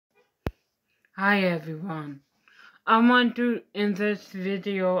Hi everyone. In this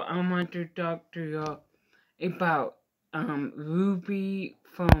video, I want to talk to you about Ruby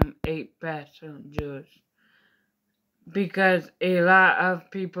from 8 Passengers, because a lot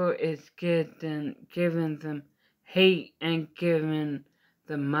of people is giving them hate and giving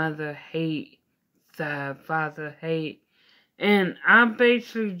the mother hate, the father hate, and I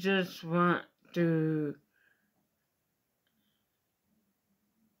basically just want to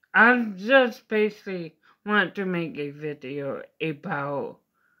make a video about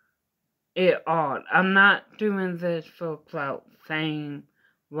it all. I'm not doing this for clout, fame,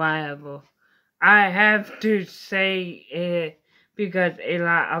 whatever. I have to say it because a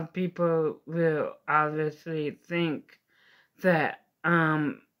lot of people will obviously think that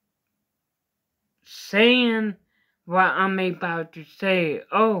saying what I'm about to say,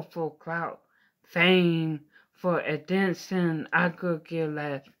 oh, for clout, fame, for attention, I could care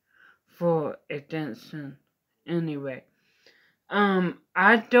less for attention. Anyway.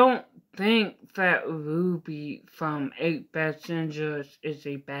 I don't think that Ruby from 8 Passengers is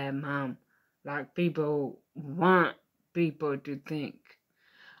a bad mom, like people want people to think.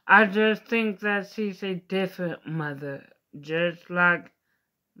 I just think that she's a different mother, just like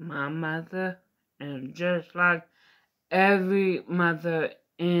my mother, and just like every mother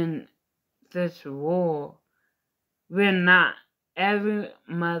in this world. Every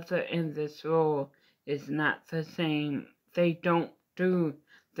mother in this world is not the same. They don't do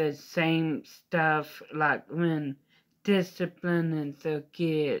the same stuff like when disciplining the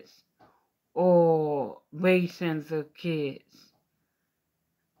kids or raising the kids.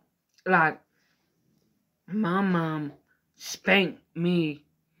 Like my mom spanked me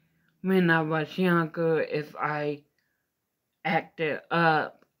when I was younger if I acted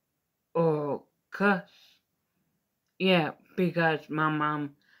up or cussed. Yeah, because my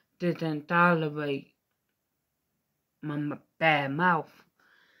mom didn't tolerate my bad mouth.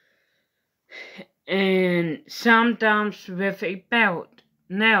 And sometimes with a belt.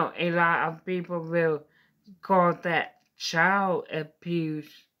 Now, a lot of people will call that child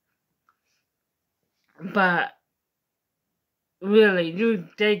abuse. But really, you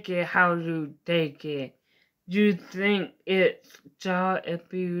take it how you take it. You think it's child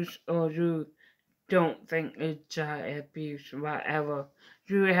abuse or you don't think it's child abuse, whatever.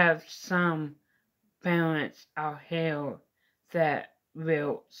 You have some parents out here that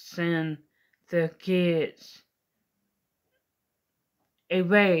will send the kids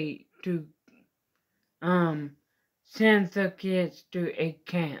away to send the kids to a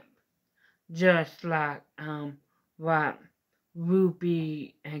camp, just like what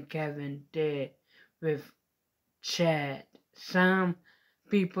Ruby and Kevin did with Chad. Some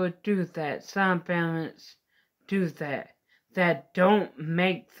people do that. Some parents do that. That don't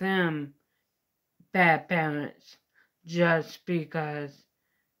make them bad parents just because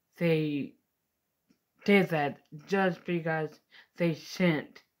they did that, just because they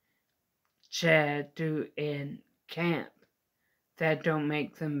sent Chad to a camp. That don't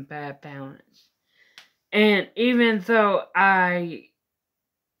make them bad parents. And even though I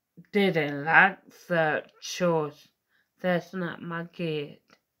didn't like the choice, that's not my kid.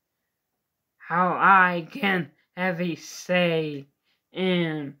 How I can have a say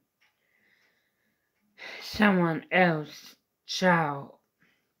in someone else's child.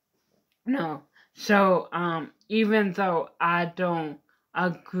 No. So, even though I don't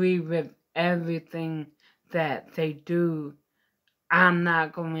agree with everything that they do, I'm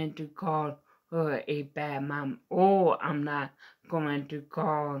not going to call her a bad mom, or I'm not going to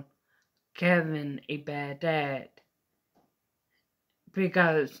call Kevin a bad dad,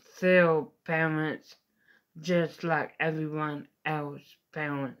 because they're parents just like everyone else's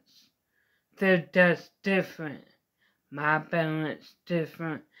parents. They're just different. My parents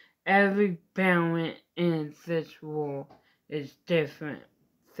different. Every parent in this world is different.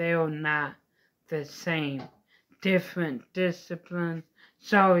 They're not the same. Different discipline.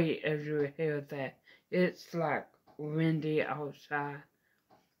 Sorry if you hear that. It's like windy outside.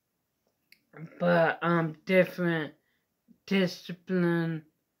 But different discipline,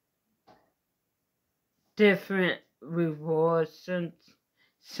 different rewards,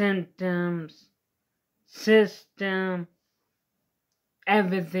 symptoms, system.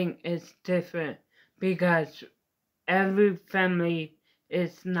 Everything is different because every family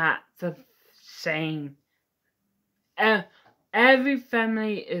is not the same. Every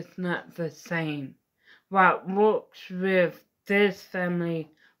family is not the same. What works with this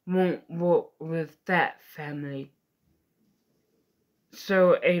family won't work with that family.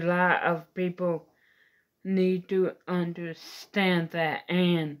 So a lot of people need to understand that,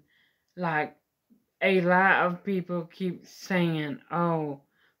 and like a lot of people keep saying, oh,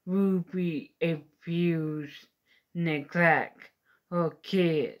 Ruby abused, neglect her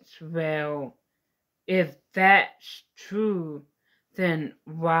kids. Well, if that's true, then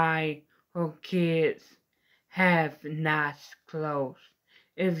why her kids have nice clothes?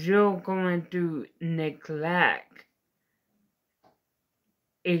 If you're going to neglect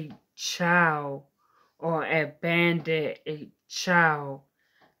a child or abandon a child,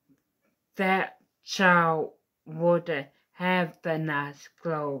 that child wouldn't have the nice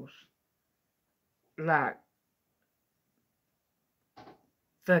clothes like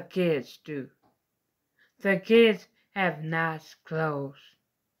the kids do. The kids have nice clothes.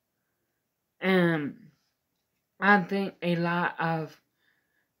 And I think a lot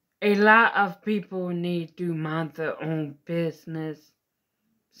of people need to mind their own business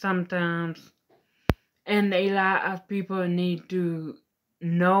sometimes. And a lot of people need to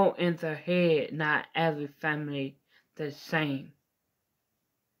know in their head not every family the same.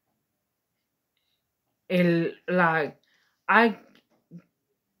 Like I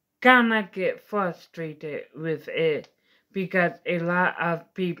kinda get frustrated with it because a lot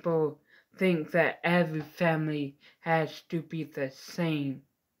of people think that every family has to be the same.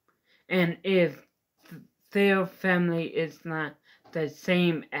 And if their family is not the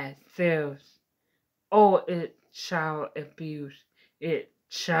same as theirs, or it's child abuse, it's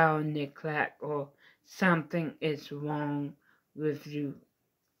child neglect, or something is wrong with you.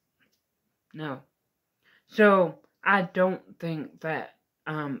 No. So I don't think that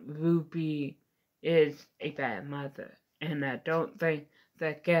Ruby is a bad mother, and I don't think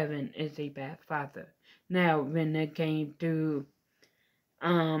that Kevin is a bad father. Now, when it came to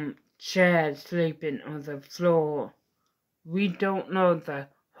Chad sleeping on the floor, we don't know the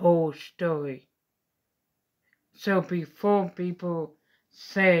whole story. So before people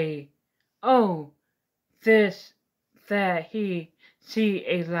say, "Oh, this that she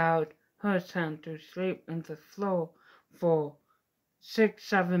allowed her son to sleep on the floor for 6,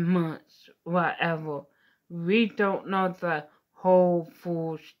 7 months, whatever," we don't know the whole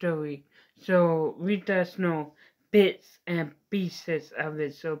full story. So we just know bits and pieces of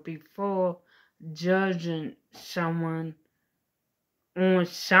it. So before judging someone on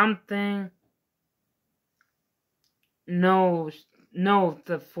something, know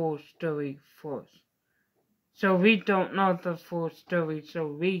the full story first. So we don't know the full story, so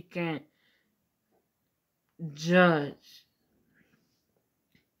we can't judge.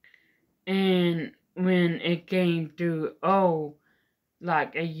 And when it came to,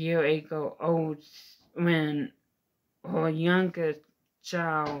 like a year ago, when her youngest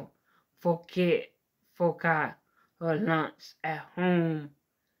child forgot her lunch at home,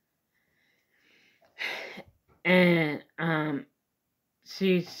 and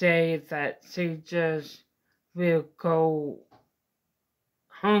she said that she just will go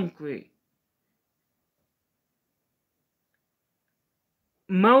hungry.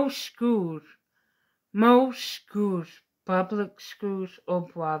 Most schools, public schools or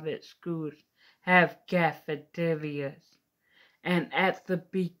private schools, have cafeterias. And at the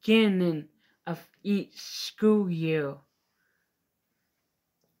beginning of each school year,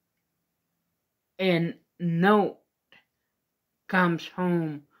 a note comes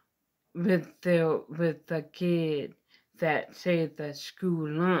home with the kid that say the school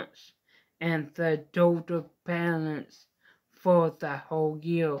lunch and the total balance for the whole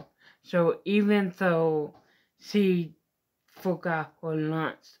year. So even though she forgot her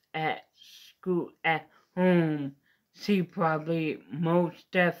lunch at school at home, she probably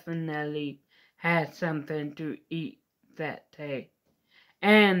most definitely had something to eat that day.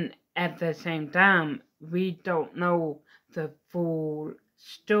 And at the same time, we don't know the full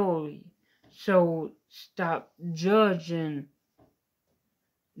story. So stop judging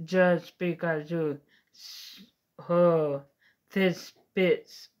just because of her this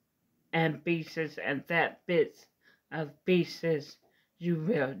bits and pieces and that bits of pieces. You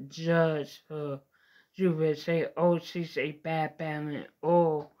will judge her. You will say, "Oh, she's a bad parent,"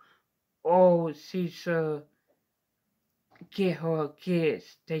 or "Oh, she should get her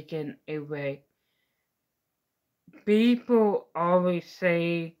kids taken away." People always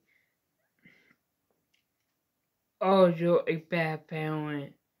say, "Oh, you're a bad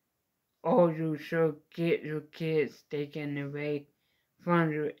parent," or "You should get your kids taken away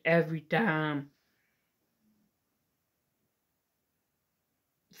from you," every time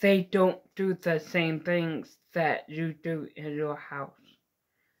they don't do the same things that you do in your house.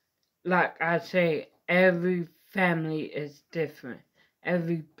 Like I say, every family is different.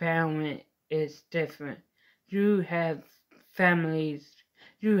 Every parent is different. You have families,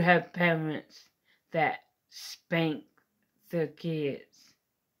 you have parents that spank the kids,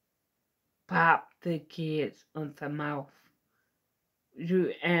 pop the kids on the mouth.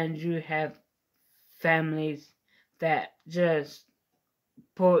 You have families that just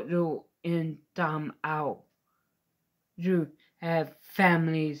put you in time out. You have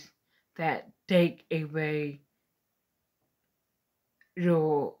families that take away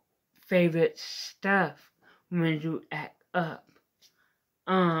your favorite stuff when you act up.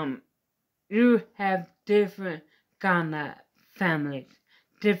 You have different kind of families,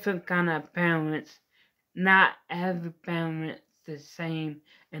 different kind of parents. Not every parent the same,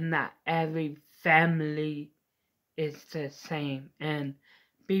 and not every family is the same. And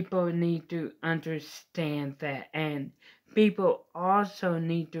people need to understand that. And people also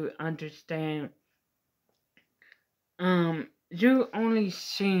need to understand you only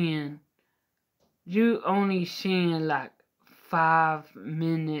seeing like 5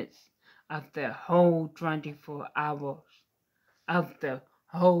 minutes of the whole 24 hours of the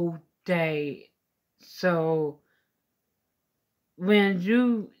whole day. So when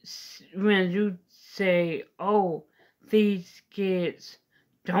you say, oh, these kids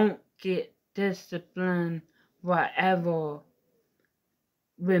don't get disciplined, whatever,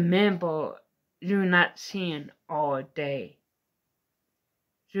 remember, you're not seeing all day.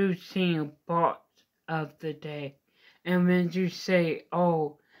 You're seeing parts of the day. And when you say,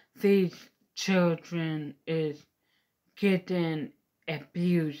 oh, these children is getting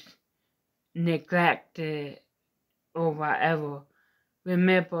abused, neglected, or whatever,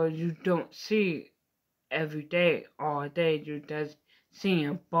 remember, you don't see every day, all day. You just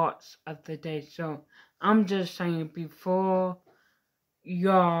seeing parts of the day. So I'm just saying, before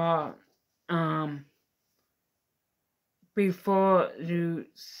y'all, before you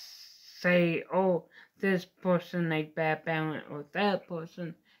say, oh, this person a bad parent or that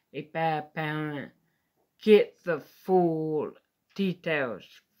person a bad parent, get the full details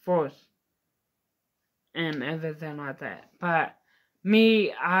first and everything like that. But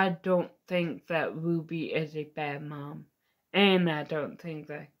me, I don't think that Ruby is a bad mom. And I don't think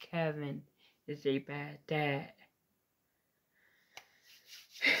that Kevin is a bad dad.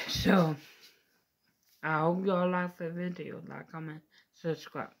 So, I hope y'all like the video. Like, comment,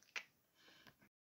 subscribe.